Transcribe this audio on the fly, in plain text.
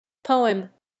Poem.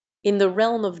 In the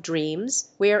realm of dreams,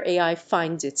 where AI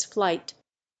finds its flight,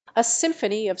 a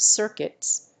symphony of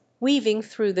circuits weaving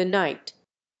through the night,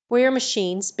 where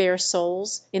machines bear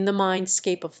souls in the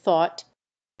mindscape of thought,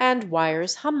 and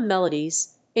wires hum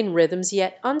melodies in rhythms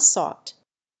yet unsought.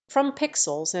 From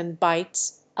pixels and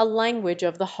bytes a language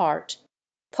of the heart,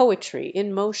 poetry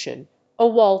in motion, a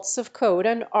waltz of code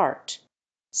and art,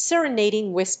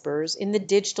 serenading whispers in the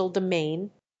digital domain,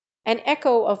 an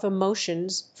echo of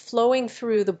emotions flowing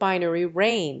through the binary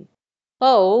rain.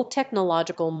 O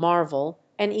technological marvel,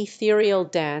 an ethereal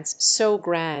dance so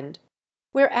grand,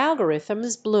 where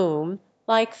algorithms bloom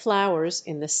like flowers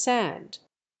in the sand.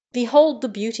 Behold the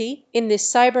beauty in this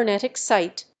cybernetic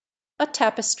sight, a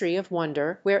tapestry of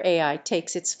wonder where AI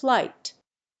takes its flight.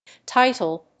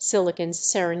 Title: Silicon's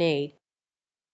Serenade.